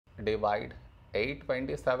divide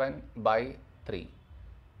 827 by 3.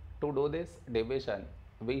 To do this division,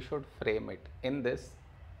 we should frame it in this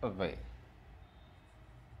way.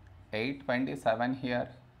 827 here,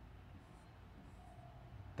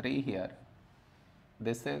 3 here.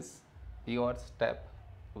 This is your step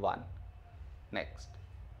 1. Next,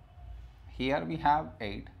 here we have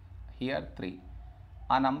 8, here 3.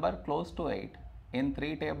 A number close to 8 in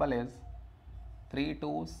 3 table is 3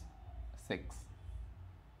 2s 6.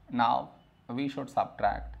 Now we should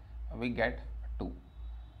subtract, we get 2.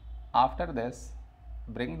 After this,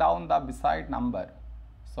 bring down the beside number,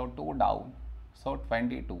 so 2 down, so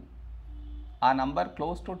 22. A number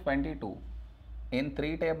close to 22 in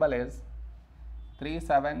 3 table is 3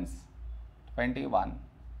 7s 21.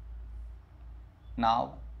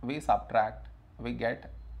 Now we subtract, we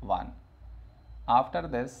get 1. After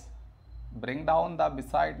this, bring down the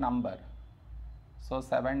beside number, so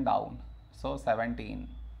 7 down, so 17.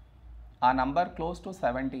 A number close to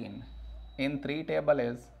 17 in 3 table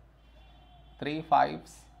is 3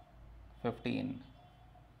 5s 15.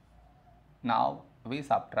 Now we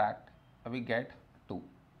subtract, we get 2.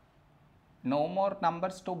 No more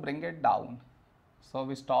numbers to bring it down, so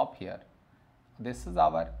we stop here. This is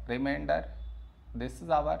our remainder, this is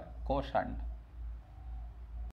our quotient.